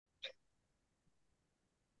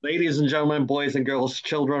Ladies and gentlemen, boys and girls,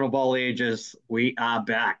 children of all ages, we are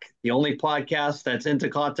back. The only podcast that's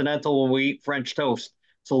intercontinental when we eat French toast.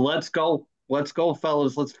 So let's go. Let's go,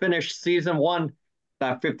 fellas. Let's finish season one,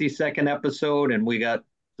 that 52nd episode, and we got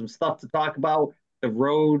some stuff to talk about. The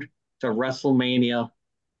road to WrestleMania.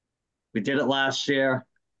 We did it last year,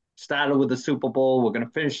 started with the Super Bowl. We're going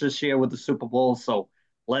to finish this year with the Super Bowl. So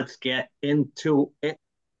let's get into it,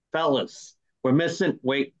 fellas. We're missing,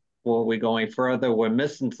 wait, before we going further, we're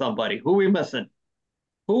missing somebody. Who are we missing?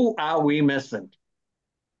 Who are we missing? Mr.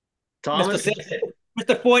 Thomas?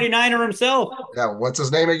 Mr. 49er himself. Yeah, what's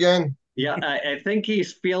his name again? Yeah, I think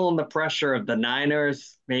he's feeling the pressure of the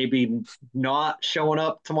Niners maybe not showing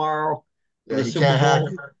up tomorrow for Yeah, the he Super can't hack Bowl.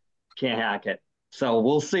 it. Can't hack it. So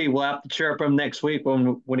we'll see. We'll have to chirp him next week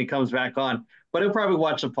when he comes back on. But he'll probably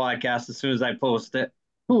watch the podcast as soon as I post it.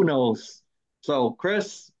 Who knows? So,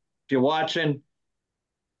 Chris, if you're watching,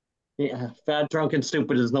 yeah, fat, drunk, and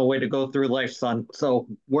stupid is no way to go through life, son. So,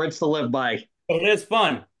 words to live by. But it is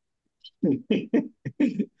fun.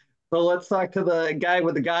 So, let's talk to the guy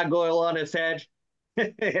with the gargoyle on his head.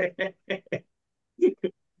 And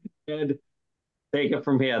take it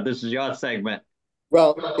from here. This is your segment.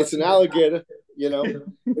 Well, it's an alligator. You know,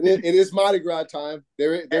 it is Mardi Gras time.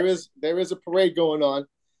 There is a parade going on.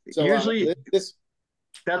 So Usually, this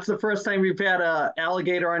that's the first time you've had a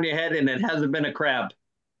alligator on your head, and it hasn't been a crab.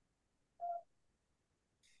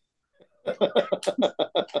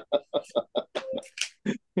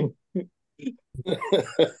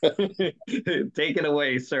 Take it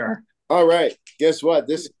away, sir. All right. Guess what?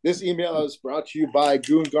 This email is brought to you by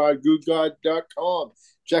goonguard.com.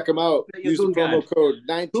 Check them out. Use the promo code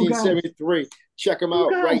 1973. Check them out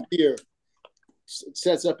right here. It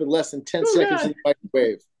sets up in less than 10 seconds in the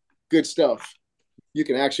microwave. Good stuff. You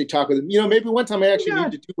can actually talk with them. Maybe one time I actually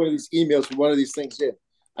need to do one of these emails for one of these things here.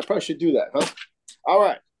 I probably should do that, huh? All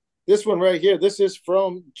right. This one right here. This is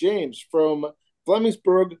from James from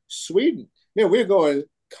Flemingsburg, Sweden. Man, we're going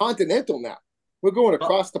continental now. We're going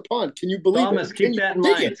across the pond. Can you believe Thomas, it? keep that in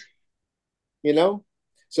mind. You know?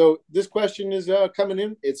 So this question is coming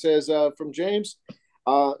in. It says from James,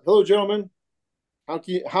 hello, gentlemen.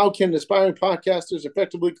 How can aspiring podcasters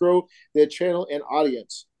effectively grow their channel and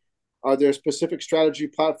audience? Are there specific strategy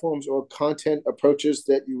platforms or content approaches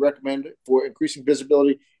that you recommend for increasing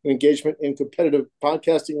visibility and engagement in competitive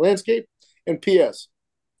podcasting landscape? And P.S.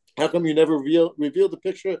 How come you never reveal the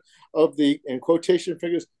picture of the, in quotation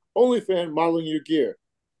figures, OnlyFan modeling your gear?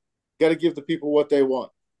 Got to give the people what they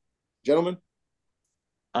want. Gentlemen,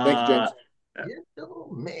 thank you,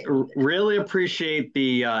 James. Really appreciate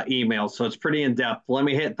the email. So it's pretty in depth. Let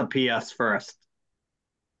me hit the PS first.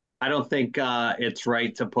 I don't think it's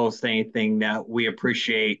right to post anything that we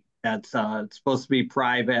appreciate. That's it's supposed to be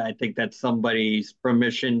private. I think that's somebody's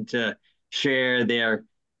permission to share their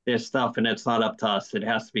stuff, and it's not up to us. It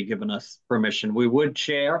has to be given us permission. We would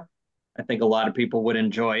share. I think a lot of people would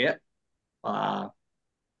enjoy it. Uh,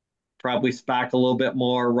 Probably spark a little bit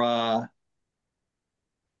more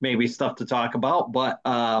maybe stuff to talk about, but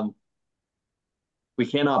we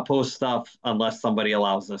cannot post stuff unless somebody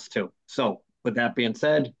allows us to. So, with that being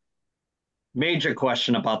said, major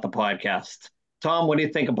question about the podcast. Tom, what do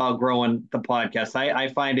you think about growing the podcast? I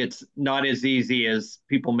find it's not as easy as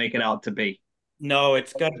people make it out to be. No,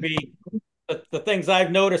 it's got to be the things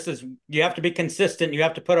I've noticed is you have to be consistent. You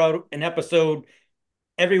have to put out an episode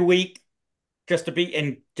every week just to be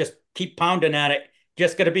and just keep pounding at it.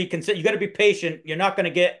 Just got to be consistent. You got to be patient. You're not going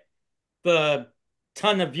to get the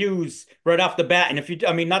ton of views right off the bat. And if you,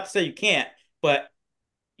 I mean, not to say you can't, but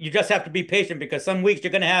you just have to be patient because some weeks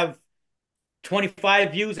you're going to have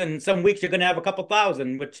 25 views and some weeks you're going to have a couple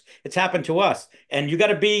thousand, which it's happened to us. And you got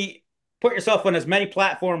to put yourself on as many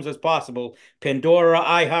platforms as possible. Pandora,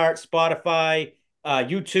 iHeart, Spotify,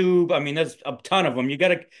 YouTube. I mean, there's a ton of them. You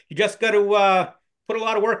just got to put a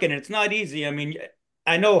lot of work in it. It's not easy. I mean,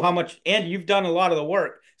 I know how much, Andy, you've done a lot of the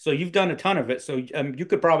work. So you've done a ton of it. So you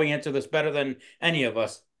could probably answer this better than any of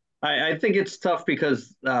us. I think it's tough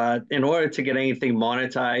because in order to get anything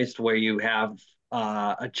monetized where you have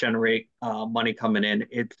a generate money coming in,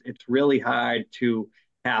 it's really hard to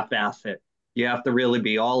half-ass it. You have to really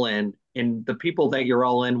be all in, and the people that you're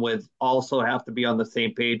all in with also have to be on the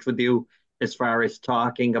same page with you as far as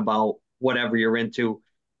talking about whatever you're into.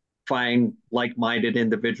 Find like-minded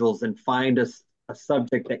individuals and find a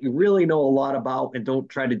subject that you really know a lot about, and don't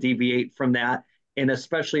try to deviate from that. And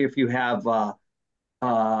especially if you have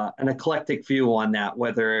an eclectic view on that,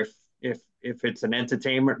 whether if it's an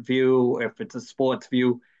entertainment view, if it's a sports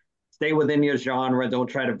view, stay within your genre. Don't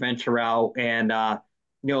try to venture out, and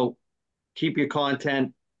you know keep your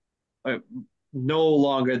content uh, no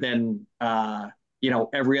longer than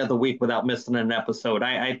every other week without missing an episode.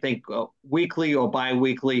 I think weekly or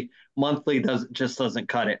bi-weekly, monthly doesn't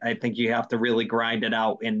cut it. I think you have to really grind it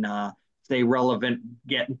out and stay relevant,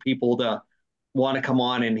 getting people to want to come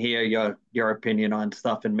on and hear your opinion on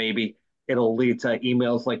stuff, and maybe it'll lead to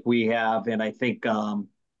emails like we have. And I think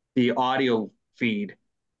the audio feed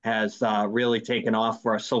has really taken off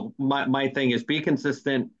for us. So my thing is be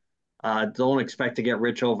consistent. Don't expect to get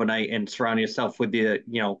rich overnight, and surround yourself with the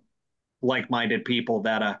like-minded people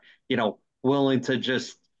that are willing to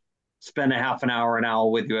just spend a half an hour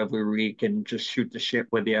with you every week and just shoot the shit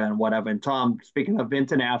with you and whatever. And Tom, speaking of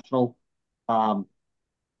international, um,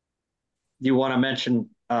 you want to mention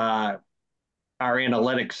our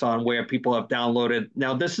analytics on where people have downloaded.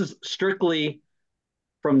 Now, this is strictly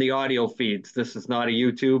from the audio feeds. This is not a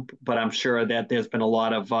YouTube, but I'm sure that there's been a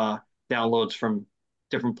lot of downloads from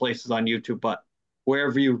different places on YouTube. But where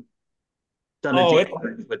have you done a deep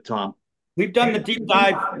dive with Tom? We've done the deep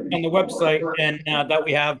dive on the website and that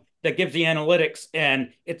we have that gives the analytics,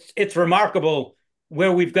 and it's remarkable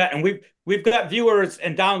where we've got, and we've got viewers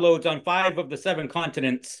and downloads on 5 of the 7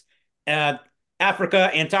 continents. Africa,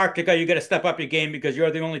 Antarctica, you got to step up your game because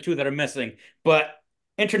you're the only 2 that are missing. But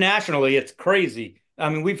internationally, it's crazy. I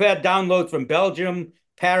mean, we've had downloads from Belgium,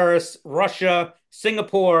 Paris, Russia,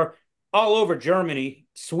 Singapore, all over Germany,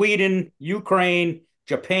 Sweden, Ukraine,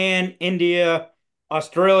 Japan, India,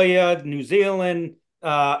 Australia, New Zealand,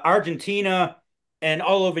 Argentina, and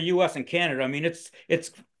all over US and Canada. I mean, it's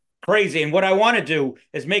crazy. And what I want to do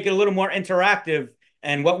is make it a little more interactive.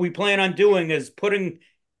 And what we plan on doing is putting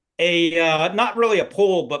not really a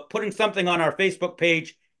poll, but putting something on our Facebook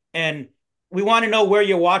page. And we want to know where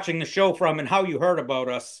you're watching the show from and how you heard about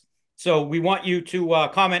us. So we want you to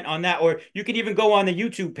comment on that, or you can even go on the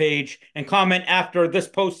YouTube page and comment after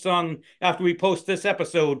we post this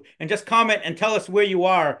episode, and just comment and tell us where you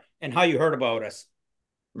are and how you heard about us.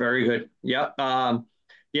 Very good. Yep. Yeah,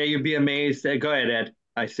 you'd be amazed. Go ahead, Ed.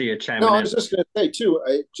 I see you chiming in. I was just going to say too,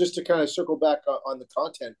 just to kind of circle back on the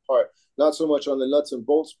content part, not so much on the nuts and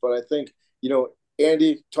bolts, but I think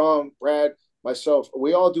Andy, Tom, Brad, myself,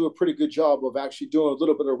 we all do a pretty good job of actually doing a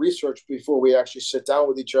little bit of research before we actually sit down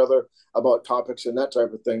with each other about topics and that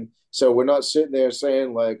type of thing. So we're not sitting there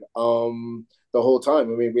saying like the whole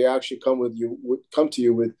time. I mean, we actually come to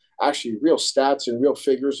you with actually real stats and real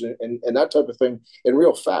figures and that type of thing, and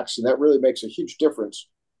real facts, and that really makes a huge difference.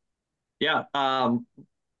 Yeah.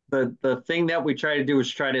 The thing that we try to do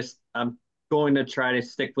is I'm going to try to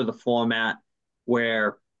stick with a format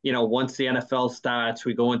where once the NFL starts,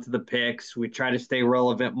 we go into the picks. We try to stay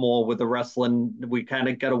relevant more with the wrestling. We kind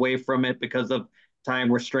of got away from it because of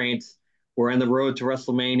time restraints. We're on the road to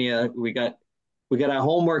WrestleMania. We got our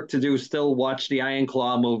homework to do. Still watch the Iron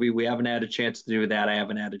Claw movie. We haven't had a chance to do that. I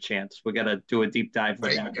haven't had a chance. We got to do a deep dive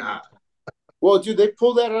with that. God. Well, dude, they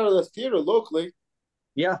pulled that out of the theater locally.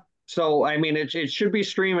 Yeah. So I mean, it should be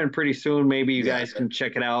streaming pretty soon. Maybe you guys can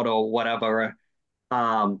check it out or whatever.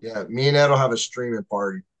 Yeah, me and Ed will have a streaming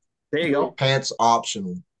party. There you go. Pants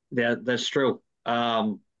optional. Yeah, that's true.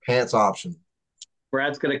 Pants optional.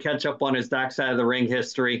 Brad's going to catch up on his Dark Side of the Ring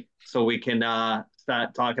history so we can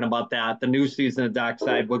start talking about that. The new season of Dark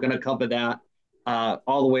Side, we're going to cover that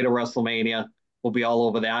all the way to WrestleMania. We'll be all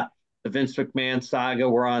over that. The Vince McMahon saga,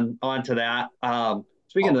 we're on to that.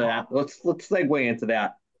 Speaking of that, let's segue into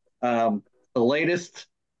that. The latest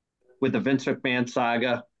with the Vince McMahon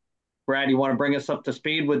saga. Brad, you want to bring us up to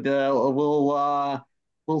speed with the little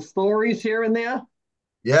stories here and there?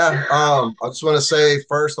 Yeah, I just want to say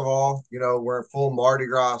first of all, we're in full Mardi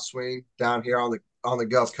Gras swing down here on the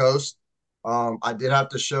Gulf Coast. I did have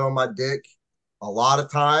to show my dick a lot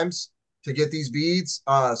of times to get these beads.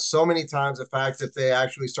 So many times, in fact, that they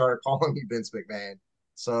actually started calling me Vince McMahon.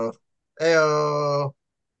 So, heyo.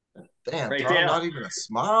 Damn, right Tom, there. not even a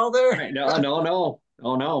smile there? Right. No.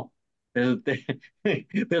 Oh, no. There's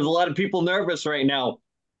a lot of people nervous right now.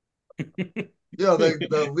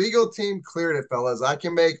 The legal team cleared it, fellas. I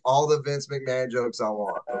can make all the Vince McMahon jokes I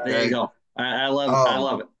want. Okay? There you go. I love it. I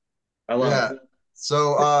love it. I love it.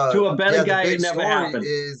 So to a better guy, the it never happened.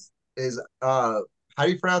 Is how do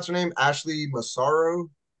you pronounce her name? Ashley Massaro.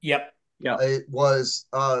 Yep. Yeah. It was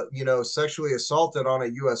sexually assaulted on a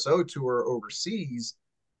USO tour overseas.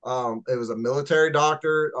 It was a military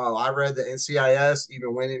doctor. I read the NCIS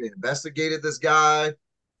even went in and investigated this guy.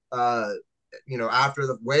 After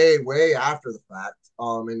the way after the fact.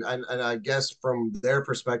 And I guess from their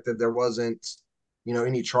perspective, there wasn't,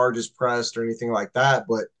 any charges pressed or anything like that.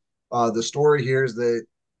 But the story here is that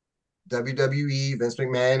WWE, Vince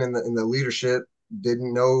McMahon, and the leadership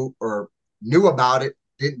didn't know or knew about it,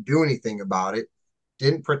 didn't do anything about it,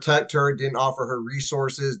 didn't protect her, didn't offer her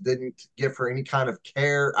resources, didn't give her any kind of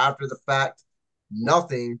care after the fact,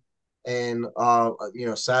 nothing. And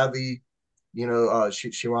sadly,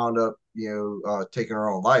 she wound up, taking her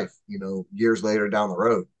own life, years later down the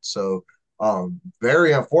road. So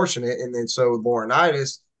very unfortunate. And then so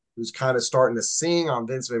Laurinaitis, who's kind of starting to sing on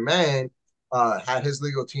Vince McMahon, had his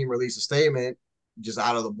legal team release a statement just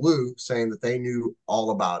out of the blue saying that they knew all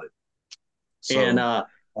about it. And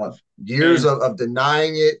So years of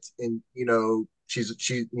denying it, and she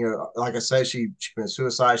like I said, she committed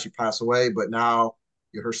suicide, she passed away, but now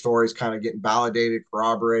her story is kind of getting validated,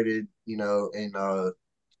 corroborated, and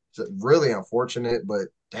it's really unfortunate, but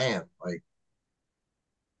damn, like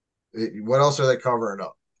what else are they covering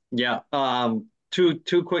up? yeah,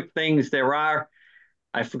 two quick things.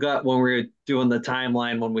 I forgot when we were doing the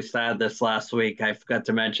timeline when we started this last week. I forgot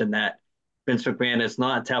to mention that Vince McMahon is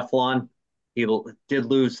not Teflon. He did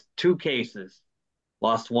lose two cases.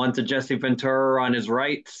 Lost one to Jesse Ventura on his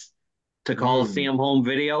rights to Coliseum Home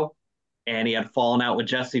Video, and he had fallen out with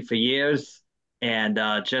Jesse for years. And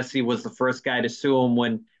Jesse was the first guy to sue him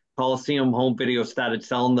when Coliseum Home Video started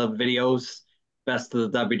selling the videos, Best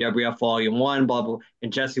of the WWF Volume 1, blah, blah.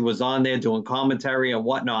 And Jesse was on there doing commentary and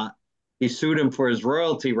whatnot. He sued him for his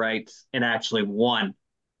royalty rights and actually won.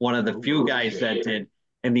 One of the few guys that did.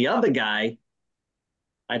 And the other guy,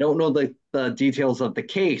 I don't know the details of the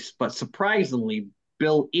case, but surprisingly,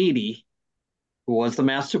 Bill Eadie, who was the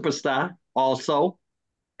Masked Superstar, also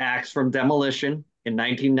Axe from Demolition in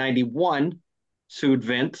 1991, sued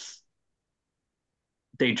Vince.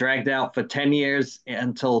 They dragged out for 10 years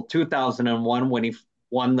until 2001 when he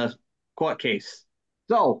won the court case.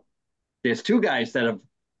 So there's two guys that have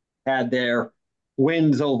had their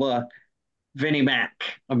wins over Vinnie Mac,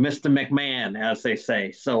 or Mr. McMahon, as they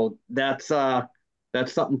say. So that's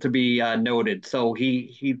something to be noted. So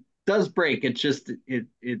he does break. It's just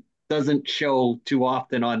it doesn't show too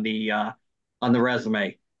often on the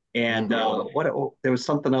resume. And there was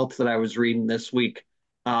something else that I was reading this week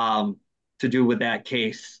to do with that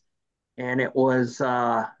case, and it was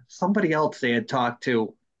somebody else they had talked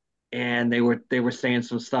to, and they were saying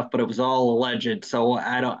some stuff, but it was all alleged. So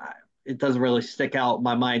it doesn't really stick out in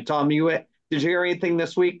my mind. Tom, did you hear anything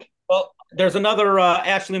this week? Well, there's another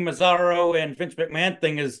Ashley Mazzaro and Vince McMahon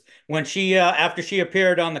thing is when she after she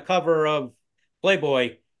appeared on the cover of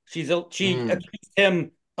Playboy, she accused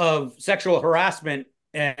him of sexual harassment,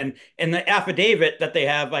 and in the affidavit that they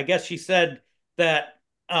have, I guess she said that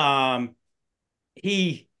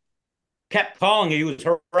he kept calling her. He was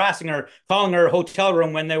harassing her, calling her hotel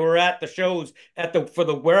room when they were at the shows for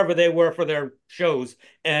the wherever they were for their shows.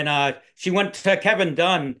 And she went to Kevin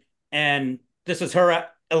Dunn, and this is her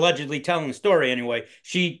allegedly telling the story anyway.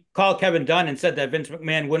 She called Kevin Dunn and said that Vince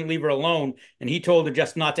McMahon wouldn't leave her alone, and he told her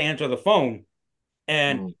just not to answer the phone.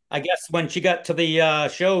 And I guess when she got to the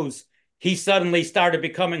shows, he suddenly started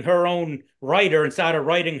becoming her own writer and started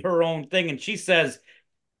writing her own thing. And she says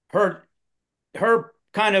her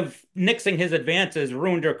kind of nixing his advances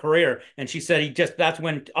ruined her career. And she said that's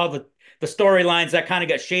when all the storylines that kind of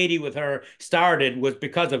got shady with her started was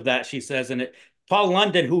because of that, she says. And Paul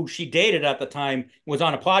London, who she dated at the time, was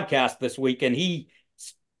on a podcast this week, and he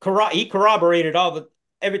corroborated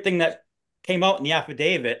everything that came out in the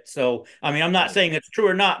affidavit. So, I mean, I'm not saying it's true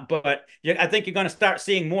or not, but I think you're going to start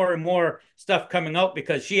seeing more and more stuff coming out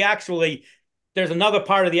because there's another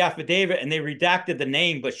part of the affidavit and they redacted the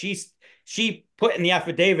name, but she put in the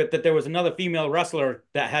affidavit that there was another female wrestler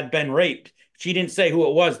that had been raped. She didn't say who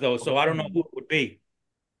it was, though, so I don't know who it would be.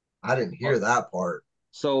 I didn't hear that part.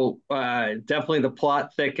 So definitely the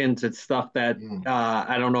plot thickens. It's stuff that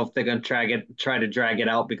I don't know if they're going to try to drag it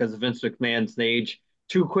out because of Vince McMahon's age.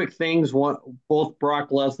 Two quick things, both Brock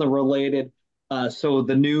Lesnar related. So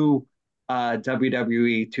the new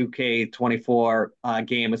WWE 2K24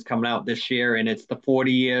 game is coming out this year, and it's the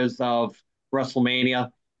 40 years of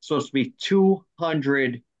WrestleMania. It's supposed to be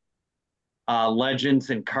 200 legends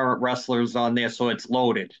and current wrestlers on there, so it's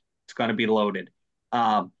loaded. It's going to be loaded.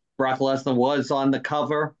 Brock Lesnar was on the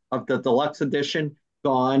cover of the deluxe edition.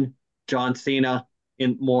 Gone. John Cena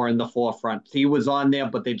more in the forefront. He was on there,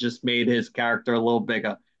 but they just made his character a little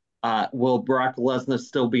bigger. Will Brock Lesnar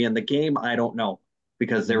still be in the game? I don't know,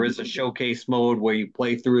 because there is a showcase mode where you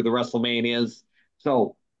play through the WrestleManias.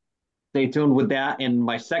 So stay tuned with that. And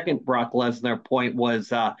my second Brock Lesnar point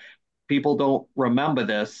was people don't remember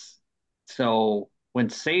this. So when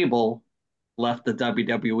Sable left the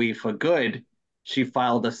WWE for good, she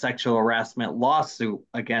filed a sexual harassment lawsuit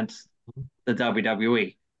against the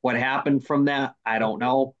WWE. What happened from that, I don't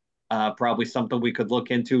know. Probably something we could look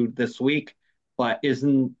into this week. But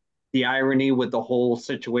isn't the irony with the whole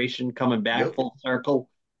situation coming back Yep. full circle.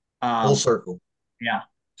 Full circle. Yeah.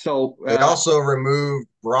 So They also removed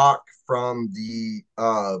Brock from the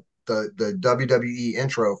WWE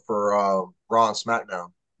intro for Raw and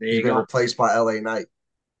SmackDown. there He's you been go. replaced by LA Knight.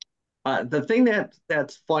 The thing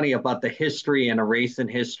that's funny about the history and a race in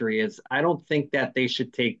history is I don't think that they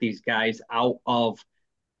should take these guys out of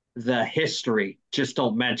the history. Just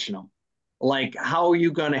don't mention them. Like, how are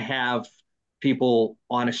you going to have people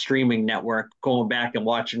on a streaming network going back and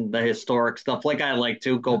watching the historic stuff? Like I like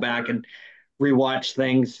to go back and rewatch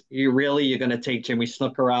things. You're going to take Jimmy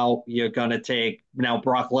Snooker out. You're going to take now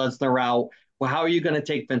Brock Lesnar out. Well, how are you going to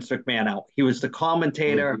take Vince McMahon out? He was the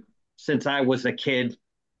commentator since I was a kid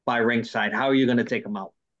by ringside. How are you going to take him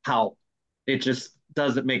out? How? It just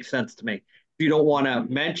doesn't make sense to me. If you don't want to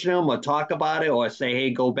mention him or talk about it or say,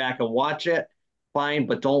 hey, go back and watch it, fine,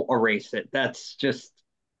 but don't erase it. That's just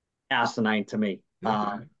asinine to me.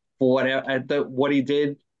 For whatever what he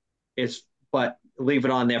did is, but leave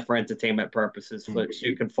it on there for entertainment purposes, so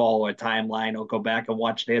you can follow a timeline or go back and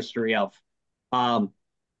watch the history of.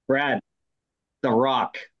 Brad, The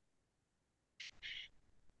Rock.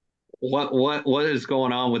 What is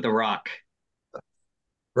going on with The Rock?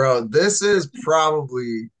 Bro, this is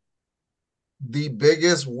probably the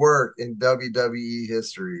biggest work in WWE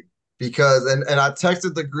history because, and I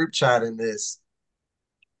texted the group chat in this.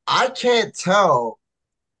 I can't tell.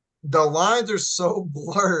 The lines are so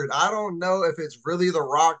blurred. I don't know if it's really The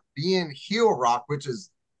Rock being heel Rock, which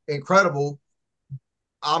is incredible.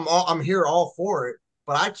 I'm here all for it,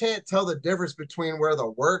 but I can't tell the difference between where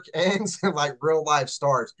the work ends and like real life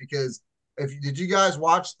starts. Because if did you guys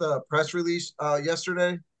watch the press release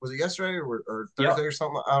yesterday? Was it yesterday or Thursday or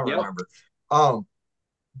something? I don't remember.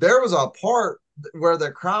 There was a part where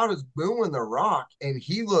the crowd is booing The Rock, and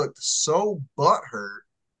he looked so butthurt.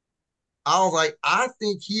 I was like, I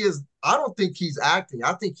think he is. I don't think he's acting.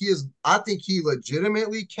 I think he is. I think he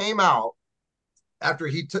legitimately came out after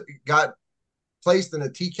he got placed in a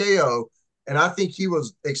TKO, and I think he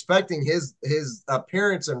was expecting his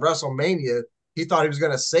appearance in WrestleMania. He thought he was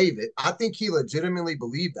going to save it. I think he legitimately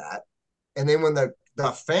believed that. And then when the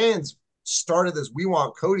fans started this "We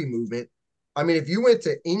Want Cody" movement, I mean, if you went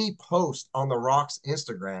to any post on The Rock's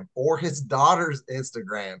Instagram or his daughter's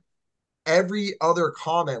Instagram, every other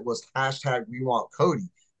comment was hashtag "We Want Cody."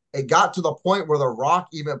 It got to the point where The Rock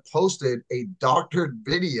even posted a doctored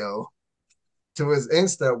video to his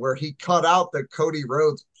Insta where he cut out the Cody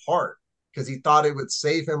Rhodes part because he thought it would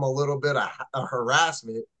save him a little bit of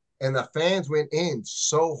harassment, and the fans went in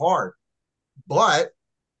so hard. But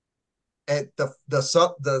at the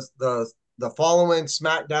following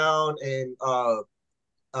SmackDown and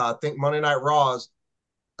I think Monday Night Raws,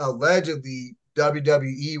 allegedly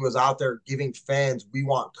WWE was out there giving fans "We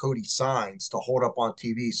Want Cody" signs to hold up on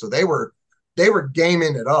TV. So they were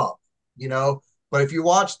gaming it up, you know. But if you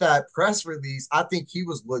watch that press release, I think he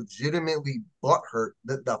was legitimately butthurt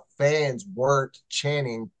that the fans weren't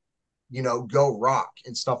chanting, you know, "Go Rock"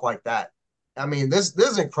 and stuff like that. I mean, this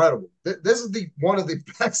is incredible. This is one of the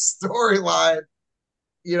best storyline,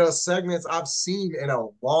 you know, segments I've seen in a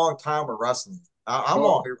long time of wrestling. I'm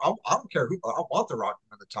all here. I don't care who. I want The Rock to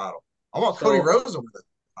win the title. I want Cody Rhodes to win the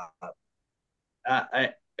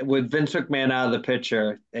title. With Vince McMahon out of the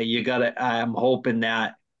picture, you got to. I'm hoping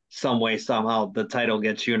that some way, somehow, the title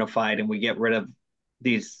gets unified and we get rid of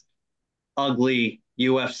these ugly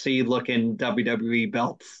UFC looking WWE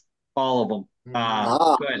belts, all of them.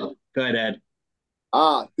 Go ahead, Ed.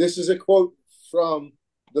 This is a quote from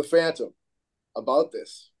the Phantom about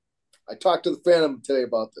this. I talked to the Phantom today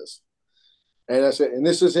about this. And I said, and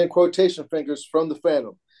this is in quotation fingers from the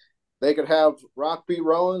Phantom. They could have Rock beat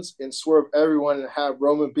Rollins and swerve everyone and have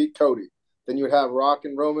Roman beat Cody. Then you would have Rock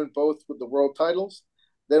and Roman both with the world titles.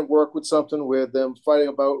 Then work with something with them fighting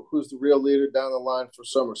about who's the real leader down the line for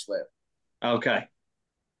SummerSlam. Okay.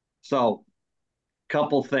 So,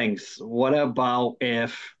 couple things. What about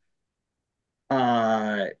if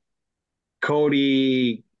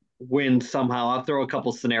Cody wins somehow? I'll throw a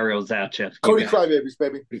couple scenarios at you. Cody Crybabies,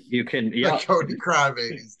 baby. You can, yeah. Cody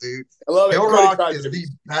Crybabies, dude. I love it. Hill Rock is the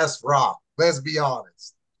best Rock. Let's be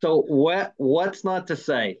honest. So what's not to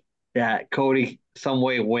say that Cody some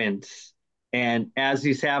way wins? And as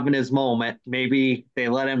he's having his moment, maybe they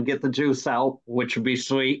let him get the juice out, which would be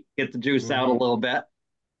sweet. Get the juice out a little bit.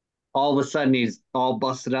 All of a sudden, he's all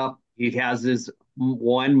busted up. He has his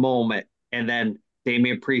one moment, and then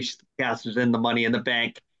Damian Priest cashes in the Money in the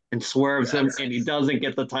Bank and swerves him, and he doesn't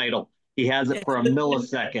get the title. He has it for a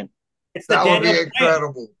millisecond. That would be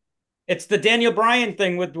incredible. It's the Daniel Bryan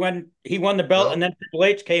thing with when he won the belt and then Triple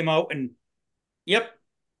H came out and, yep.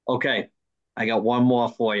 Okay, I got one more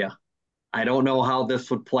for you. I don't know how this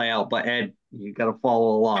would play out, but Ed, you got to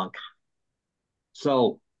follow along.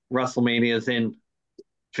 So WrestleMania is in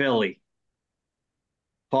Philly.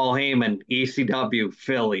 Paul Heyman, ECW,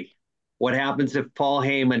 Philly. What happens if Paul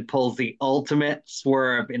Heyman pulls the ultimate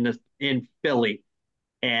swerve in Philly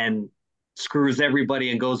and screws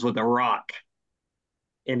everybody and goes with The Rock?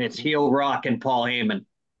 And it's heel Rock and Paul Heyman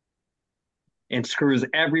and screws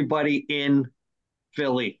everybody in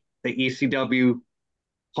Philly, the ECW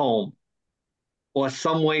home, or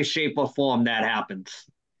some way, shape, or form that happens.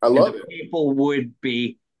 I And love the it. people would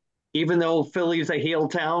be, even though Philly's a heel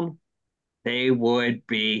town, they would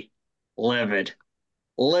be livid,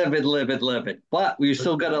 livid, livid, livid. But we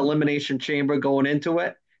still got an elimination chamber going into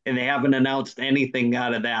it, and they haven't announced anything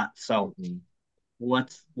out of that. So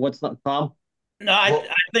what's the Tom? No, Well,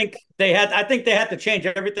 I think they had. I think they had to change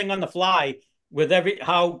everything on the fly with every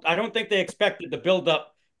how. I don't think they expected the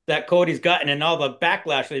buildup that Cody's gotten and all the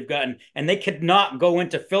backlash they've gotten, and they could not go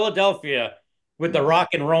into Philadelphia with The Rock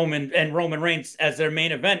and Roman Reigns as their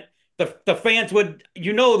main event. The fans would,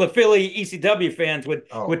 the Philly ECW fans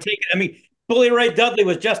oh, would take it. I mean, Bully Ray Dudley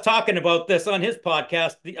was just talking about this on his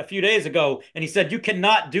podcast a few days ago, and he said you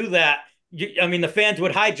cannot do that. I mean, the fans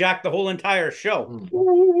would hijack the whole entire show. they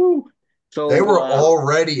So were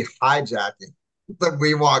already hijacking the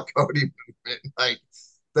We Want Cody movement. Like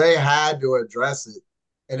they had to address it.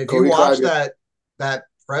 And if you Cody watch Crybaby. that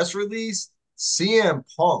press release, CM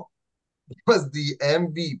Punk was the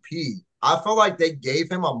MVP. I felt like they gave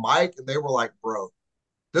him a mic and they were like, bro,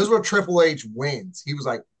 this is where Triple H wins. He was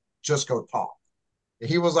like, just go talk. And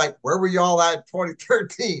he was like, where were y'all at in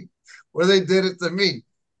 2013 where they did it to me?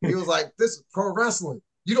 He was like, this is pro wrestling.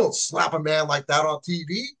 You don't slap a man like that on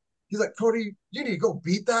TV. He's like, Cody, you need to go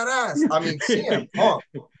beat that ass. I mean, CM Punk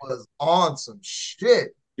was on some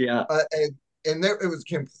shit. yeah. And there, it was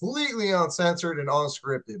completely uncensored and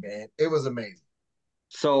unscripted, man. It was amazing.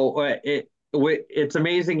 So it's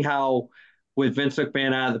amazing how with Vince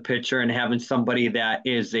McMahon out of the picture and having somebody that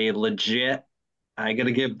is a legit, I got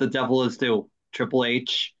to give the devil his due. Triple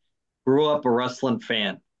H grew up a wrestling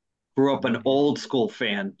fan, grew up an old school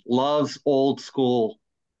fan, loves old school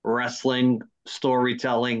wrestling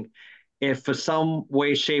storytelling. If for some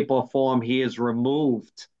way, shape, or form he is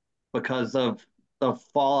removed because of the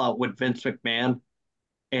fallout with Vince McMahon,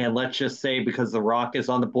 and let's just say because The Rock is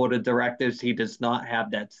on the board of directors, he does not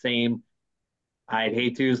have that same, I'd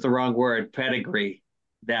hate to use the wrong word, pedigree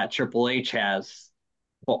that Triple H has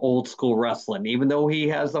for old school wrestling. Even though he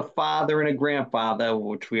has a father and a grandfather,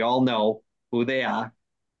 which we all know who they are.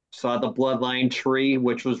 Saw the bloodline tree,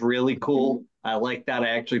 which was really cool. I like that. I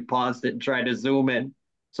actually paused it and tried to zoom in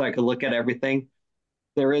so I could look at everything.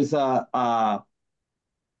 There is a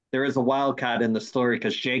wild card in the story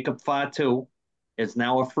because Jacob Fatu is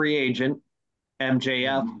now a free agent.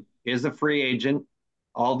 MJF is a free agent.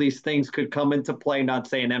 All these things could come into play. Not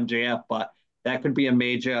saying MJF, but that could be a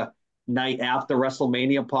major night after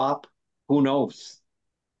WrestleMania pop. Who knows?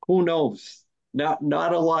 Who knows? Not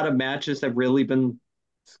a lot of matches have really been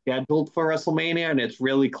scheduled for WrestleMania, and it's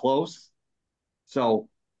really close. So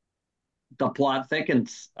the plot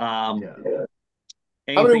thickens. Yeah. How many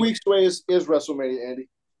Anything, weeks away is WrestleMania, Andy?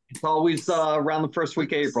 it's always around the first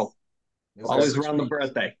week of April. It's Always 6 around the weeks.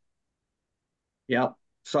 birthday. Yep.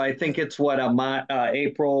 So I think it's what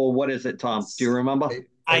April. What is it, Tom? Do you remember?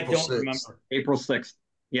 I April don't 6th. remember. April 6th. I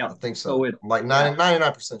Yep. think So so. it I'm like yeah.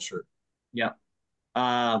 99% sure. Yep.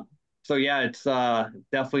 So yeah, it's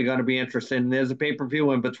definitely going to be interesting. There's a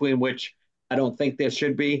pay-per-view in between, which I don't think there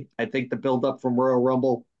should be. I think the build-up from Royal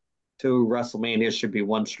Rumble to WrestleMania should be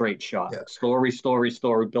one straight shot. Yeah. Story, story,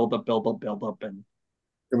 story, build up, build up, build up, and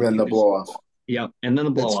And then the blow off. yep, and then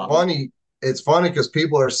the blow It's off. funny. It's funny because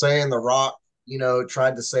people are saying The Rock,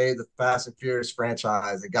 tried to save the Fast and Furious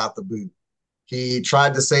franchise and got the boot. He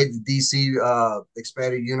tried to save the DC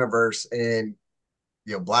expanded universe, and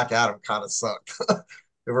Black Adam kind of sucked.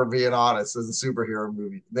 If we're being honest, as a superhero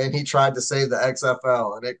movie. Then he tried to save the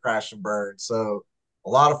XFL, and it crashed and burned. So a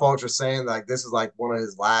lot of folks are saying like this is like one of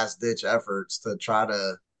his last ditch efforts to try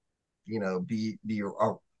to, be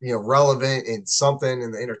relevant in something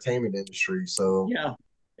in the entertainment industry. So Yeah,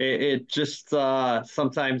 it just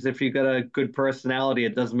sometimes if you got a good personality,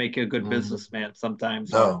 it doesn't make you a good businessman.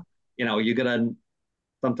 Sometimes, or no, you gotta.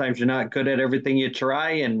 Sometimes you're not good at everything you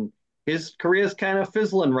try, and his career is kind of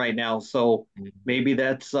fizzling right now. So maybe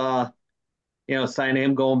that's sign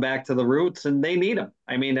him going back to the roots, and they need him.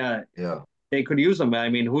 I mean, yeah, they could use him. I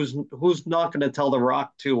mean, who's not going to tell The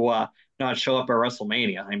Rock to not show up at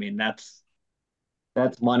WrestleMania? I mean, that's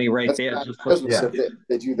money right That's there. bad Just business yeah, if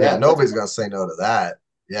they do yeah. that. Nobody's gonna say no to that.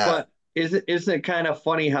 Yeah, but isn't it kind of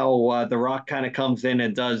funny how The Rock kind of comes in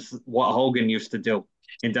and does what Hogan used to do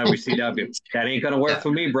in WCW? That ain't gonna work Yeah.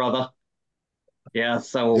 for me, brother. Yeah,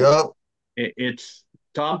 so Yep. it's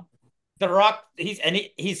Tom. The Rock,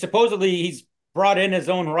 he's supposedly he's brought in his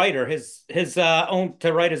own writer, his own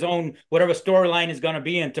to write his own whatever storyline is going to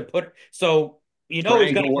be in to put. So you know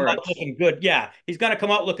he's going Triangle to come out works. looking good. Yeah, he's going to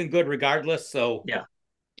come out looking good regardless. So Yeah,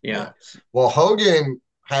 Yeah. yeah, Well, Hogan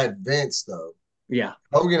had Vince though. yeah.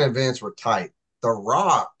 Hogan and Vince were tight. The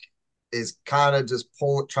Rock is kind of just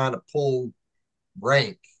trying to pull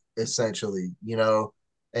rank essentially,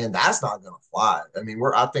 and that's not gonna fly. I mean,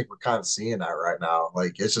 I think we're kind of seeing that right now.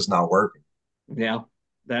 Like it's just not working. Yeah,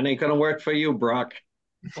 that ain't gonna work for you, Brock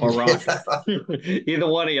or Rock. Either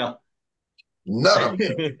one of you. None of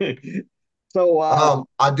them. So,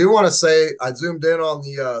 I do want to say I zoomed in on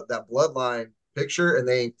the that bloodline picture, and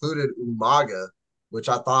they included Umaga, which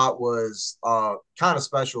I thought was kind of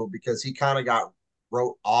special because he kind of got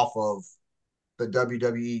wrote off of the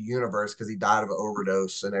WWE universe because he died of an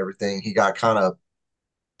overdose and everything. He got kind of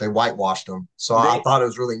they whitewashed him, so I thought it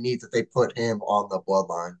was really neat that they put him on the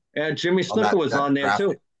bloodline. Jimmy On Snuka was that on there graphic.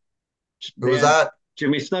 too. Who was that?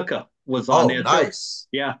 Jimmy Snuka was on Oh, there nice.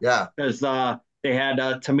 too. Yeah, Yeah. because they had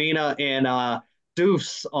Tamina and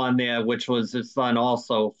Deuce on there, which was his son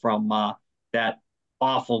also from that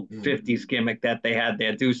awful '50s gimmick that they had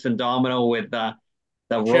there. Deuce and Domino with the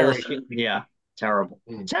roller. Yeah, terrible,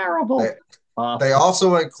 terrible. They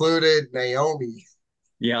also included Naomi,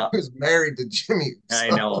 yeah, who's married to Jimmy. I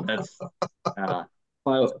know that's. I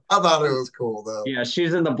thought it was cool though. Yeah,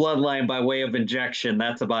 she's in the bloodline by way of injection.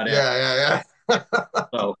 That's about it. Yeah.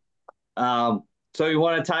 So, so you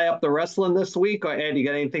want to tie up the wrestling this week, or Ed? You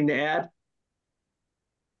got anything to add?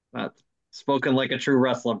 Spoken like a true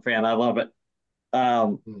wrestling fan. I love it.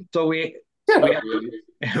 So we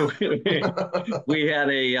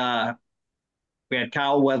had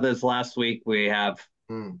Kyle Weathers last week. We have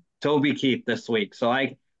Toby Keith this week. So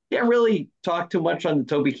I can't really talk too much on the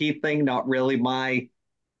Toby Keith thing. Not really my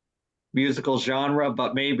musical genre,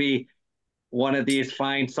 but maybe one of these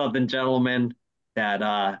fine Southern gentlemen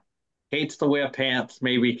that hates to wear pants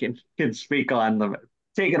maybe can speak on them.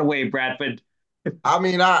 Take it away, Bradford. I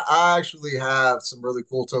mean, I actually have some really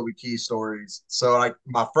cool Toby Keith stories. So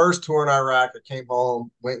my first tour in Iraq, I came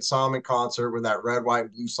home, went and saw him in concert when that red, white,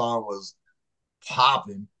 and blue song was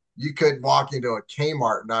popping. You couldn't walk into a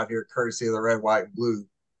Kmart and not hear courtesy of the red, white, and blue.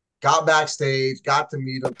 Got backstage, got to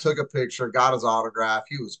meet him, took a picture, got his autograph.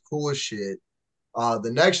 He was cool as shit. The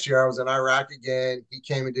next year, I was in Iraq again. He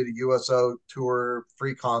came and did a USO tour,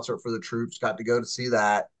 free concert for the troops. Got to go to see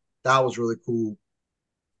that. That was really cool.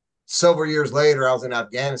 Several years later, I was in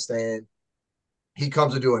Afghanistan. He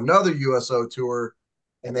comes to do another USO tour,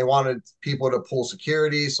 and they wanted people to pull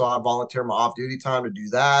security, so I volunteered my off-duty time to do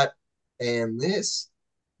that. And this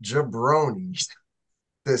jabroni,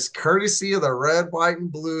 this courtesy of the red, white, and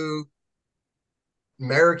blue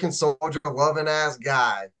American soldier loving ass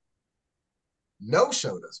guy,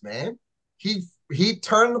 no-showed us, man. He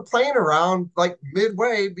turned the plane around like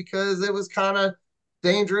midway because it was kind of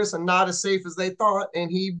dangerous and not as safe as they thought, and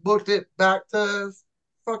he booked it back to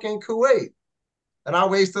fucking Kuwait. And I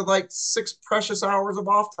wasted like 6 precious hours of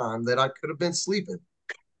off time that I could have been sleeping.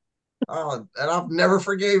 And I've never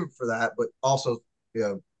forgave him for that, but also,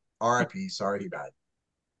 R.I.P. Sorry he died.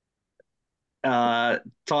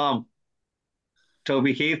 Tom,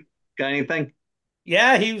 Toby Keith, got anything?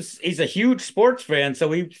 yeah, he's a huge sports fan,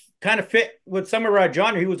 so he kind of fit with some of our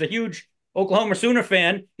genre. He was a huge Oklahoma Sooner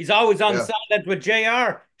fan. He's always on the sidelines with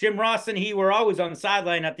JR. Jim Ross and he were always on the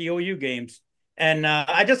sideline at the OU games. And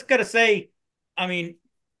I just got to say, I mean,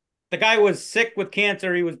 the guy was sick with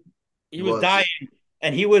cancer. He was dying,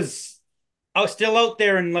 and he was still out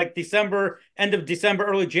there in like December, end of December,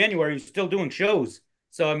 early January. He's still doing shows.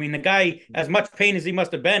 So I mean, the guy, as much pain as he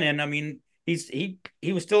must have been in, I mean, he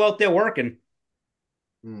was still out there working.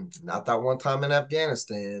 Not that one time in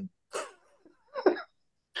Afghanistan.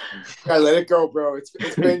 Yeah, let it go, bro. It's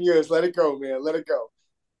been years. Let it go, man. Let it go.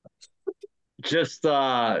 Just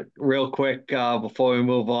real quick before we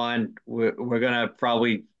move on, we're gonna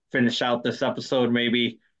probably finish out this episode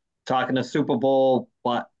maybe talking to Super Bowl.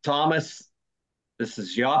 But Thomas, this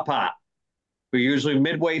is your part. We're usually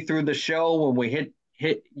midway through the show when we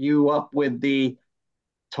hit you up with the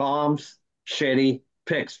Tom's Shitty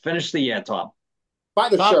Picks. Finish the year, Tom. Buy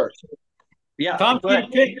the shirt. Yeah. Tom's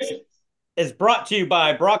Shitty Picks is brought to you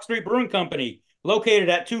by Brock Street Brewing Company, located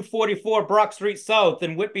at 244 Brock Street South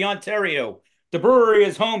in Whitby, Ontario. The brewery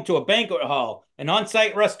is home to a banquet hall, an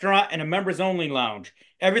on-site restaurant, and a members-only lounge.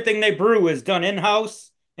 Everything they brew is done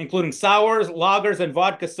in-house, including sours, lagers, and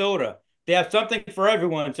vodka soda. They have something for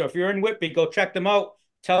everyone. So if you're in Whitby, go check them out.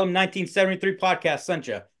 Tell them 1973 podcast sent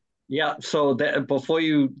you. Yeah. So that before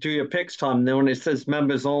you do your picks, Tom, then when it says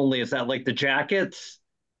members only, is that like the jackets?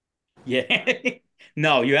 Yeah.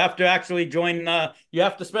 No, you have to actually join. You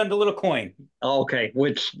have to spend a little coin. Okay,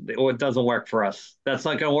 which it doesn't work for us. That's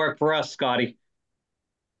not going to work for us, Scotty.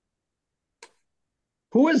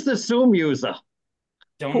 Who is the Zoom user?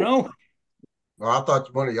 Don't know. Oh, I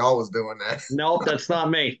thought one of y'all was doing that. Nope, that's not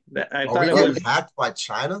me. I Are we thought it getting was. hacked by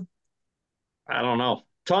China? I don't know.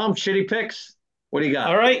 Tom, shitty picks. What do you got?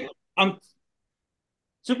 All right.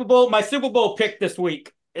 Super Bowl. My Super Bowl pick this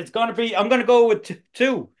week. It's gonna be. I'm gonna go with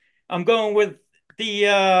two. I'm going with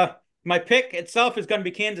the. My pick itself is going to be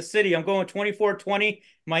Kansas City. I'm going 24-20.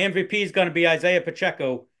 My MVP is going to be Isaiah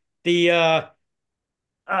Pacheco. Let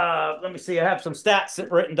me see. I have some stats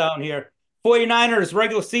written down here. 49ers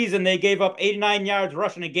regular season, they gave up 89 yards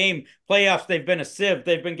rushing a game. Playoffs, they've been a sieve.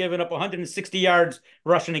 They've been giving up 160 yards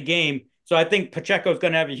rushing a game. So I think Pacheco's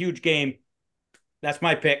going to have a huge game. That's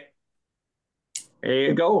my pick. There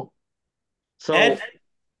you go. So, Ed?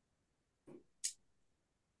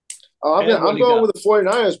 I'm Ed, what do you going got? with the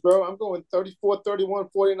 49ers, bro. I'm going 34-31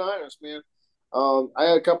 49ers, man. I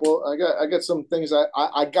had a couple. I got some things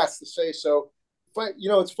I got to say. So,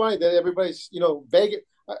 it's funny that everybody's Vegas.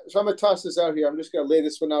 So I'm gonna toss this out here. I'm just gonna lay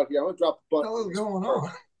this one out here. I'm gonna drop the button. What's going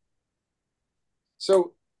on?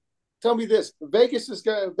 So, tell me this: Vegas is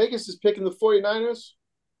picking the 49ers.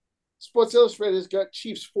 Sports Illustrated has got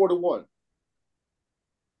Chiefs 4-1.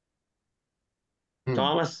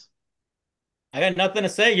 Thomas? I got nothing to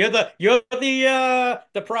say. You're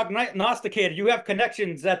the prognosticator. You have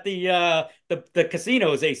connections at the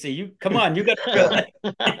casinos, AC. You come on, you got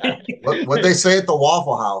What they say at the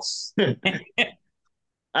Waffle House?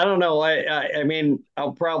 I don't know. I mean,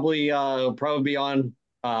 I'll probably be on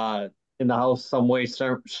in the house some way,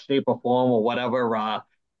 shape, or form, or whatever. I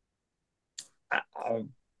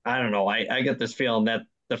don't know. I get this feeling that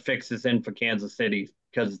the fix is in for Kansas City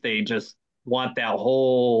because they just want that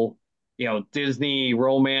whole Disney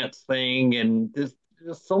romance thing, and there's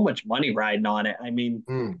just so much money riding on it. I mean,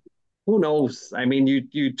 who knows? I mean,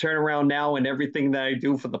 you turn around now, and everything that I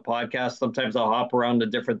do for the podcast, sometimes I'll hop around to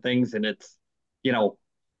different things, and it's you know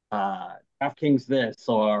DraftKings this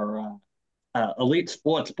or Elite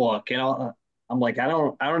Sportsbook. I'm like, I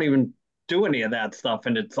don't even do any of that stuff,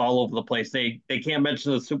 and it's all over the place. They can't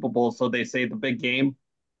mention the Super Bowl, so they say the big game,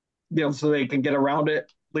 so they can get around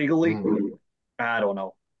it legally. I don't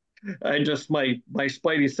know. I just my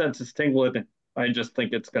spidey sense is tingling. I just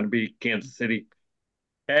think it's going to be Kansas City.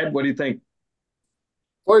 Ed, what do you think?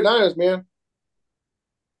 49ers, man.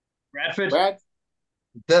 Bradford? Brad?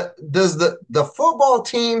 Does the football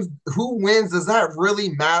team who wins, does that really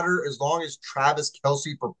matter as long as Travis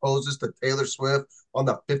Kelce proposes to Taylor Swift on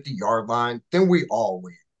the 50-yard line? Then we all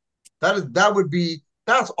win. That's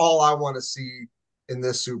all I want to see in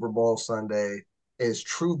this Super Bowl Sunday is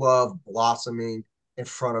true love blossoming in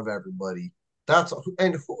front of everybody.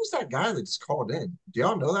 And who's that guy that just called in? Do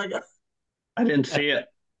y'all know that guy? I didn't see it.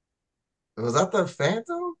 Was that the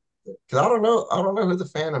Phantom? Because I don't know who the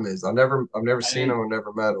Phantom is. I've never seen him. I've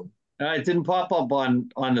never met him. It didn't pop up on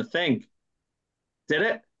the thing. Did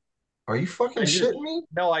it? Are you fucking shitting me?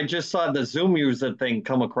 No, I just saw the Zoom user thing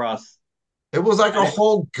come across. It was like a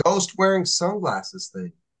whole ghost wearing sunglasses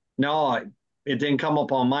thing. No, it didn't come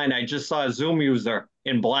up on mine. I just saw a Zoom user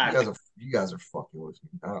in black. You guys are fucking with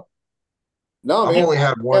me. No, I've man. only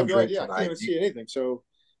had one drink tonight. I can't even see anything. So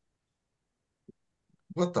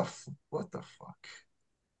what the fuck?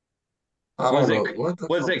 Was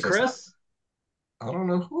it Chris? I don't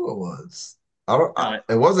know who it was.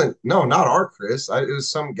 It wasn't. No, not our Chris. It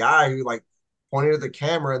was some guy who like pointed at the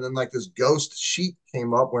camera, and then like this ghost sheep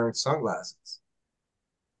came up wearing sunglasses,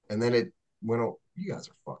 and then it went. You guys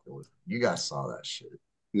are fucking with me. You guys saw that shit.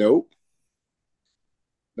 Nope.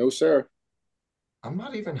 No, sir. I'm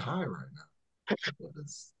not even high right now. What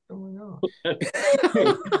is going on?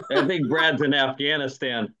 I think Brad's in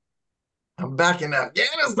Afghanistan. I'm back in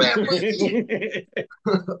Afghanistan.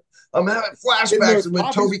 I'm having flashbacks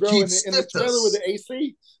when Toby Keith sniffed us. With the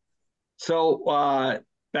AC. So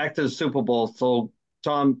back to the Super Bowl. So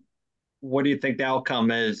Tom, what do you think the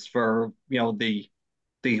outcome is for the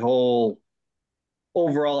whole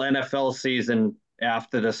overall NFL season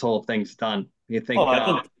after this whole thing's done? You think?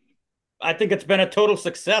 I think it's been a total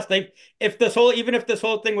success. Even if this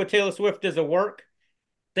whole thing with Taylor Swift is a work,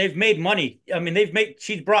 they've made money. I mean,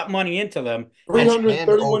 she's brought money into them.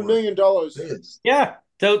 $331 million. Yeah.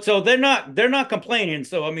 So they're not complaining.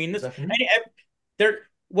 So I mean,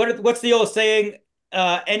 what's the old saying?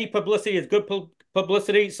 Any publicity is good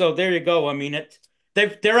publicity. So there you go. I mean,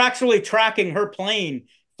 they're actually tracking her plane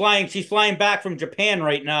flying. She's flying back from Japan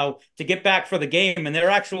right now to get back for the game, and they're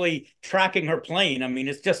actually tracking her plane. I mean,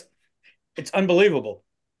 it's unbelievable.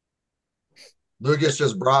 Lucas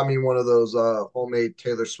just brought me one of those homemade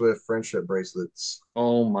Taylor Swift friendship bracelets.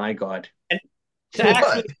 Oh my God. And to What?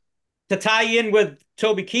 actually to tie in with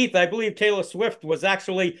Toby Keith, I believe Taylor Swift was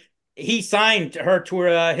actually he signed her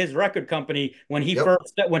to his record company when Yep.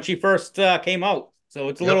 she first came out. So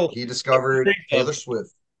it's a Yep. little He discovered Taylor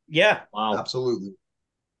Swift. yeah. Wow. Absolutely.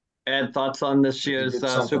 And thoughts on this He year's did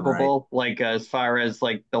something Super right. Bowl, like as far as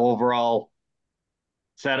like the overall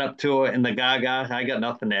setup to it and the Gaga? I got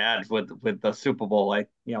nothing to add with the Super Bowl. I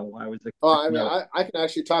was Oh, I expecting mean, a- I can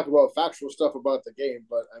actually talk about factual stuff about the game,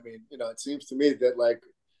 but I mean, it seems to me that like,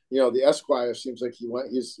 the Esquire seems like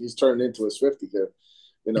he's turned into a Swifty here,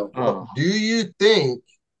 oh, Do you think?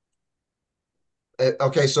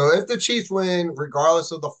 Okay, so if the Chiefs win,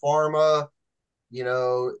 regardless of the pharma,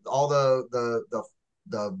 all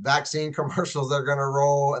the vaccine commercials they're gonna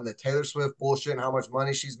roll and the Taylor Swift bullshit and how much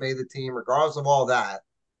money she's made the team, regardless of all that,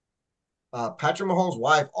 Patrick Mahomes'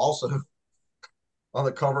 wife also on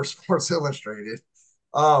the cover of Sports Illustrated.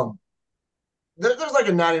 Um, there's like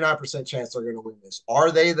a 99% chance they're gonna win this.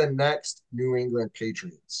 Are they the next New England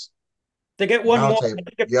Patriots? They get one Round more. table,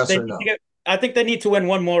 yes or no? I think they need to win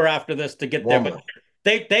one more after this to get there. One But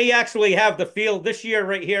more. they actually have the feel this year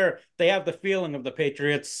right here. They have the feeling of the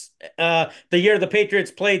Patriots. The year the Patriots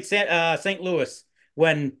played St. Louis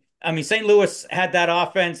when I mean St. Louis had that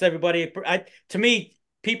offense. Everybody, to me,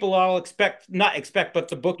 people all not expect, but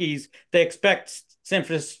the bookies they expect San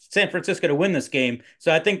Francisco to win this game.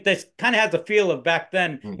 So I think this kind of has the feel of back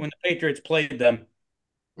then when the Patriots played them.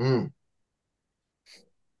 Mm.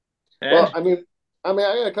 Well, Ed? I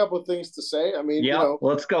got a couple of things to say. I mean, Yep,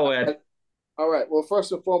 let's go, Ed. all right. Well,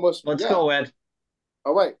 first and foremost, Let's go, Ed.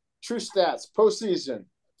 All right. True stats postseason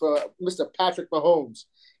for Mr. Patrick Mahomes.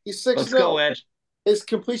 He's 6 Let's go, Ed. His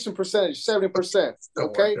completion percentage 70%. Still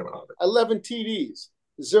Okay, working on it. 11 TDs,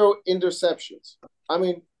 0 interceptions. I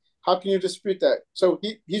mean, how can you dispute that? So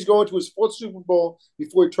he's going to his fourth Super Bowl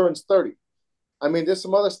before he turns 30. I mean, there's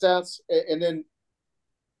some other stats, and then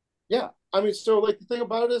yeah. I mean, so like the thing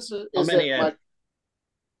about it is How many, that Ed?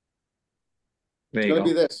 There it's you going to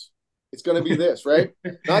go. be this. It's going to be this, right?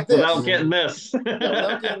 Not this. Without getting this. Yeah,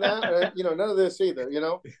 without getting that, none of this either,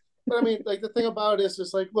 But I mean, like the thing about it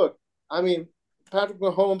is like, look, I mean, Patrick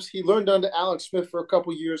Mahomes, he learned under Alex Smith for a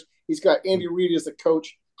couple of years. He's got Andy Reid as the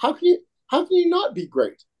coach. How can he not be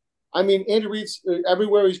great? I mean, Andy Reid's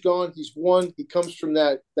everywhere he's gone, he's won. He comes from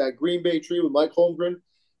that Green Bay tree with Mike Holmgren,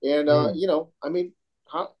 and I mean,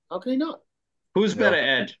 how can he not? Who's better,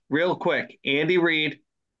 Ed? Real quick. Andy Reid,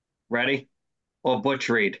 ready? Or Butch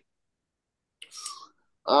Reid?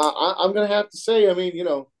 I'm gonna have to say, I mean,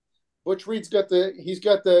 Butch Reed's got the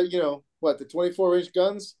 24-inch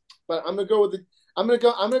guns, but I'm gonna go with the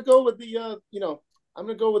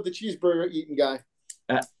cheeseburger eating guy.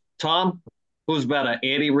 Tom, who's better,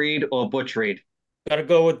 Andy Reid or Butch Reid? Got to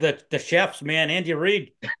go with the chefs, man, Andy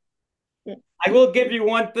Reid. I will give you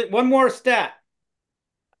one more stat.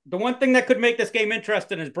 The one thing that could make this game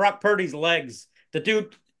interesting is Brock Purdy's legs. The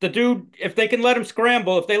dude, if they can let him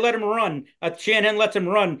scramble, if they let him run, Shanahan lets him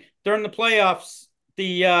run during the playoffs.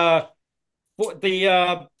 The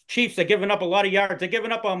Chiefs are giving up a lot of yards. They're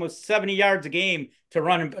giving up almost 70 yards a game to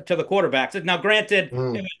run to the quarterbacks. Now, granted, it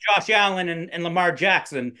was Josh Allen and Lamar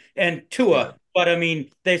Jackson and Tua, but I mean,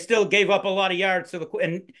 they still gave up a lot of yards to the.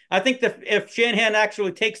 And I think that if Shanahan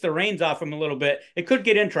actually takes the reins off him a little bit, it could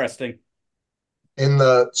get interesting.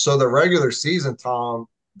 The regular season, Tom,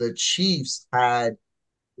 the Chiefs had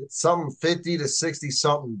something 50 to 60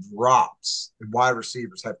 something drops in wide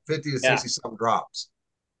receivers, had 50 to 60 something drops.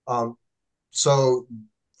 So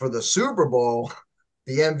for the Super Bowl,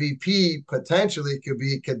 the MVP potentially could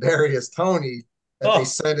be Kadarius Toney if they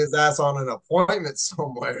send his ass on an appointment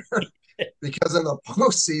somewhere. Because in the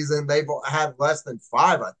postseason, they've had less than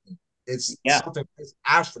 5, I think. It's something that's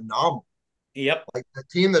astronomical. Yep. Like the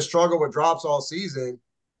team that struggled with drops all season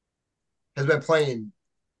has been playing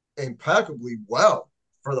impeccably well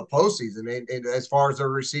for the postseason, and as far as their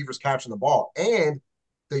receivers catching the ball, and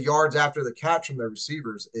the yards after the catch from their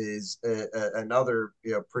receivers is another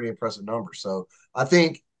pretty impressive number. So I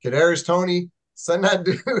think Kadarius Toney, send that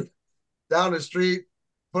dude down the street,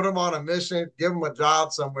 put him on a mission, give him a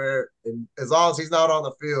job somewhere, and as long as he's not on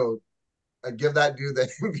the field, I give that dude the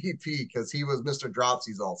MVP because he was Mr.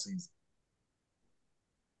 Dropsies all season.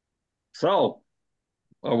 So,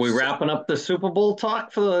 are we wrapping up the Super Bowl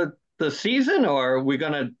talk for the season, or are we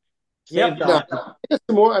going to save No,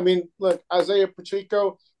 more. I mean, look, Isaiah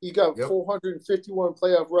Pacheco, he got 451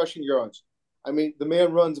 playoff rushing yards. I mean, the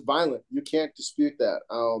man runs violent. You can't dispute that.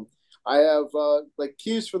 I have like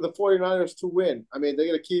keys for the 49ers to win. I mean, they're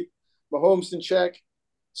going to keep Mahomes in check.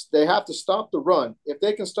 They have to stop the run. If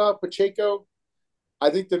they can stop Pacheco, I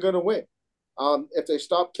think they're going to win. If they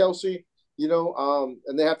stop Kelsey,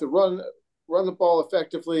 and they have to run the ball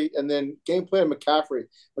effectively, and then game plan McCaffrey.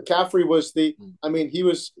 McCaffrey was he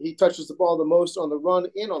touches the ball the most on the run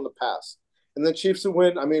and on the pass, and the Chiefs will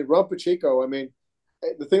win. I mean, run Pacheco. I mean,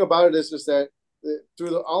 the thing about it is that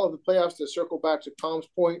through all of the playoffs, to circle back to Tom's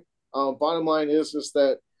point, bottom line is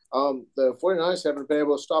that the 49ers haven't been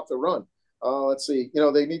able to stop the run. Let's see,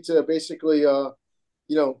 they need to basically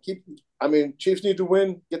keep. I mean, Chiefs need to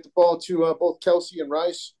win, get the ball to both Kelsey and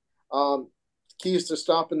Rice. Keys to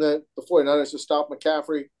stopping the 49ers to stop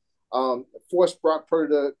McCaffrey, force Brock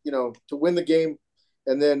Purdy to win the game,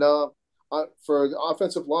 and then for the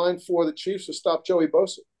offensive line for the Chiefs to stop Joey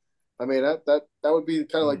Bosa. I mean, that would be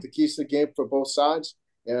kind of like the keys to the game for both sides.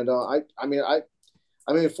 And I mean,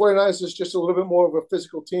 49ers is just a little bit more of a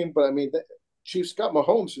physical team, but I mean, the Chiefs got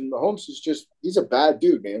Mahomes, and Mahomes is he's a bad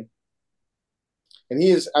dude, man. And he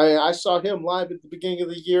is. I saw him live at the beginning of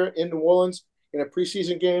the year in New Orleans in a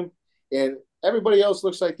preseason game, and everybody else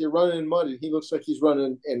looks like they're running in mud, and he looks like he's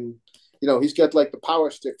running in, he's got like the power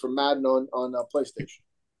stick from Madden on PlayStation.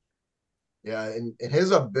 Yeah, and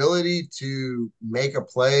his ability to make a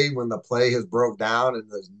play when the play has broke down and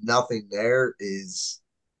there's nothing there it's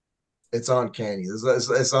uncanny.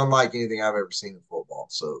 It's unlike anything I've ever seen in football.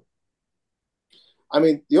 So, I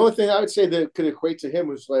mean, the only thing I would say that could equate to him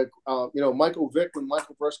was like, Michael Vick when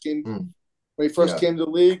Michael first came when he first came to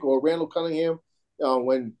the league, or Randall Cunningham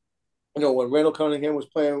when Randall Cunningham was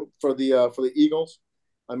playing for the Eagles.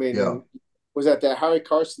 I mean, was that Harry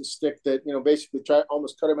Carson stick that basically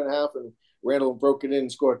almost cut him in half, and Randall broke it in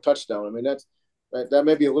and scored a touchdown. I mean, that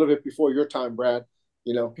may be a little bit before your time, Brad.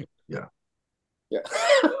 Yeah. Yeah.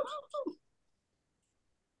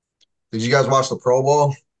 Did you guys watch the Pro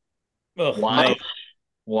Bowl? Ugh, Why? no.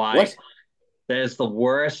 Why? What? That is the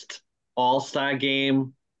worst All-Star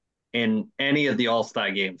game in any of the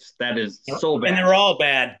All-Star games. That is so bad. And they're all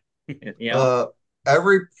bad. Yeah.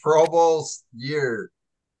 Every Pro Bowl year,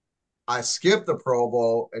 I skip the Pro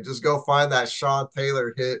Bowl and just go find that Sean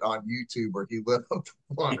Taylor hit on YouTube where he lit up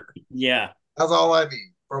the punter. Yeah. That's all I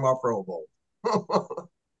need for my Pro Bowl.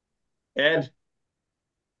 Ed,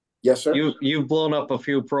 Yes, sir. you've blown up a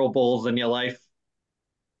few Pro Bowls in your life.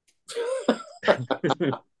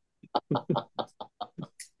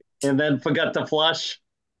 And then forgot to flush.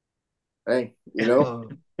 Hey, Hey,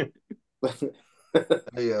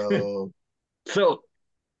 So,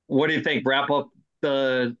 what do you think? Wrap up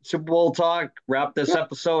the Super Bowl talk. Wrap this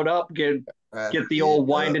episode up. Get the old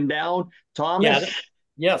winding down. Thomas,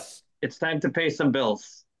 Yes. it's time to pay some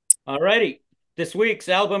bills. All righty. This week's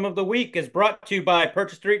album of the week is brought to you by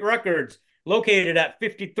Purchase Street Records, located at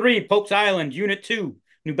 53 Popes Island, Unit 2,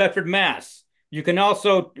 New Bedford, Mass. You can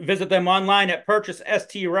also visit them online at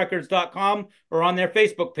purchasestreetrecords.com or on their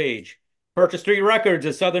Facebook page. Purchase Street Records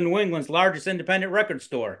is Southern New England's largest independent record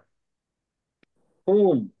store.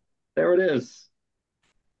 Boom. There it is.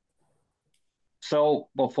 So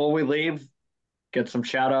before we leave, get some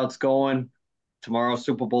shout outs going. Tomorrow,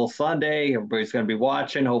 Super Bowl Sunday. Everybody's going to be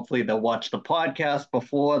watching. Hopefully, they'll watch the podcast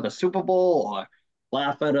before the Super Bowl or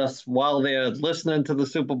laugh at us while they're listening to the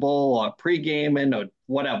Super Bowl or pre-gaming or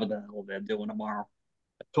whatever the hell they're doing tomorrow.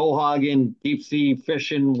 Toe hogging, deep sea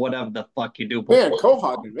fishing, whatever the fuck you do. Man,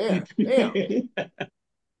 co-hogging, man. Damn.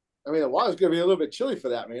 I mean, the water's going to be a little bit chilly for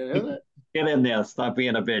that, man, isn't it? Get in there. Stop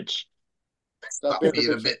being a bitch. Stop being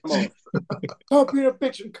a bitch. Come on. Stop being a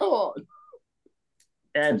bitch and come on.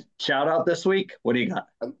 Ed, shout out this week. What do you got?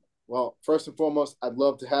 Well, first and foremost, I'd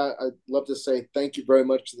love to say thank you very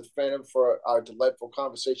much to the Phantom for our delightful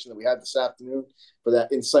conversation that we had this afternoon, for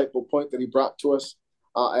that insightful point that he brought to us.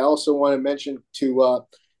 I also want to mention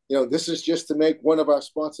this is just to make one of our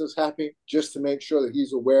sponsors happy, just to make sure that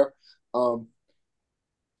he's aware.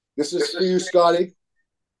 This is for you, Scotty.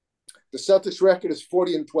 The Celtics record is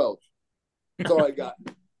 40-12. That's all I got.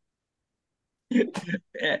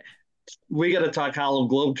 We got to talk Harlem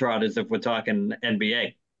Globetrotters if we're talking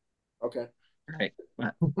NBA. Okay. All right.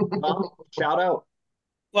 Shout out.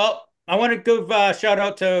 Well, I want to give a shout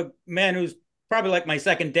out to a man who's probably like my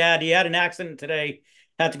second dad. He had an accident today.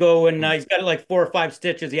 Had to go and he's got like 4 or 5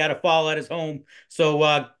 stitches. He had to fall at his home.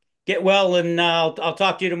 So get well, and I'll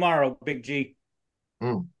talk to you tomorrow, Big G.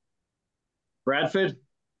 Bradford,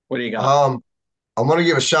 what do you got? I'm going to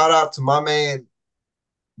give a shout out to my man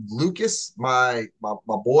my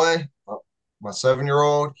boy, my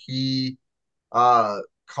 7-year-old. He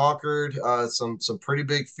conquered some pretty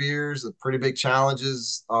big fears and pretty big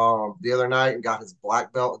challenges the other night and got his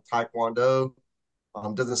black belt in Taekwondo.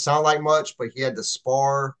 Doesn't sound like much, but he had to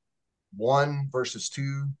spar 1 versus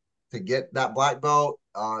 2 to get that black belt.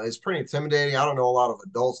 It's pretty intimidating. I don't know a lot of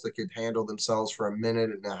adults that could handle themselves for a minute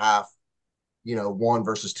and a half, 1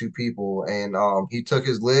 versus 2 people. And he took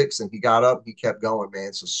his licks and he got up and he kept going,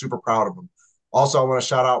 man. So super proud of him. Also, I want to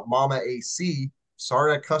shout out Mama AC.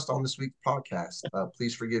 Sorry I cussed on this week's podcast.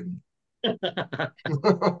 Please forgive me.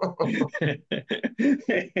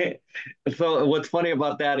 So what's funny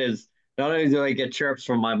about that is not only do I get chirps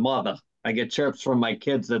from my mother, I get chirps from my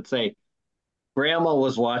kids that say, Grandma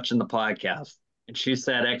was watching the podcast and she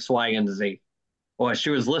said X, Y, and Z. Or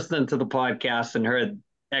she was listening to the podcast and heard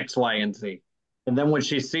X, Y, and Z. And then when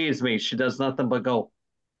she sees me, she does nothing but go,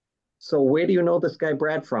 so where do you know this guy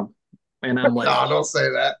Brad from? And I'm like, No, don't say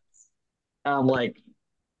that. I'm like,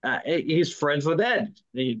 he's friends with Ed.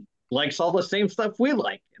 He likes all the same stuff we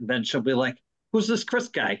like. And then she'll be like, who's this Chris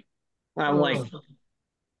guy? I'm like,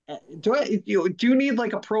 do you need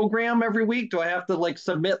like a program every week? Do I have to like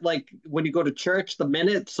submit like when you go to church the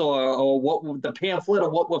minutes or what the pamphlet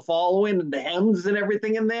of what we're following and the hymns and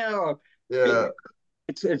everything in there? Or, Yeah.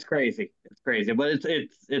 it's crazy. It's crazy, but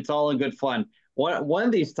it's all in good fun. One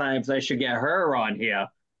of these times I should get her on here.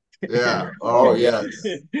 Yeah. Oh, yes.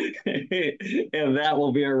 And that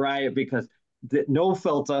will be a riot because no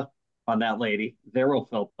filter on that lady, zero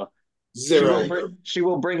filter. Zero. She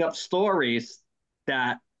will bring up stories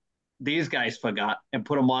that these guys forgot and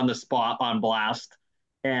put them on the spot on blast.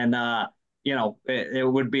 And, it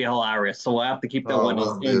would be hilarious. So we'll have to keep that one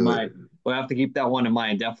in mind. We'll have to keep that one in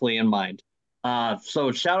mind, definitely in mind.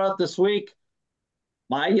 So shout out this week.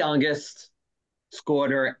 My youngest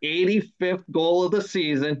scored her 85th goal of the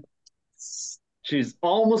season. She's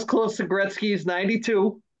almost close to Gretzky's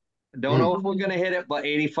 92. Don't know if we're going to hit it, but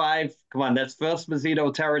 85. Come on, that's Phil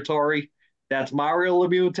Esposito territory. That's Mario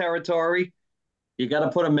Lemieux territory. You got to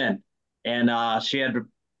put them in. And she had a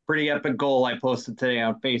pretty epic goal I posted today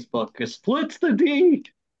on Facebook. It splits the D.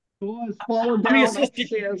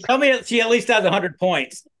 Tell me she at least has 100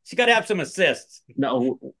 points. She got to have some assists.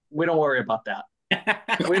 No, we don't worry about that.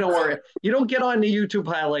 We don't worry. You don't get on the YouTube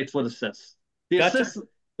highlights with assists. The assists,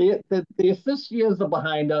 the assist years are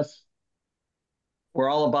behind us. We're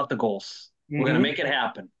all about the goals. We're gonna make it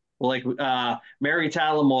happen. Like Mary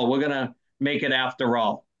Tyler Moore, we're gonna make it after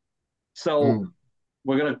all. So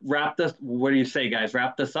we're gonna wrap this. What do you say, guys?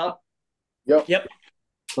 Wrap this up. Yep.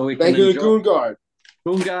 So we thank you, Goon Guard.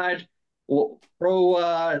 Goon Guard,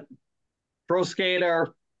 pro skater.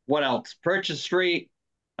 What else? Purchase Street.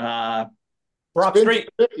 Brock Street.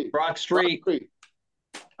 Brock Street.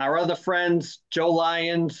 Our other friends, Joe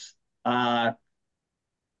Lyons,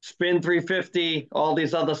 Spin 350, all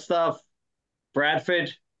these other stuff.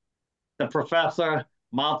 Bradford, the Professor,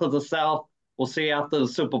 Mouth of the South. We'll see you after the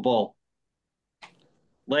Super Bowl.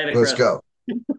 Later, Let's Chris. go.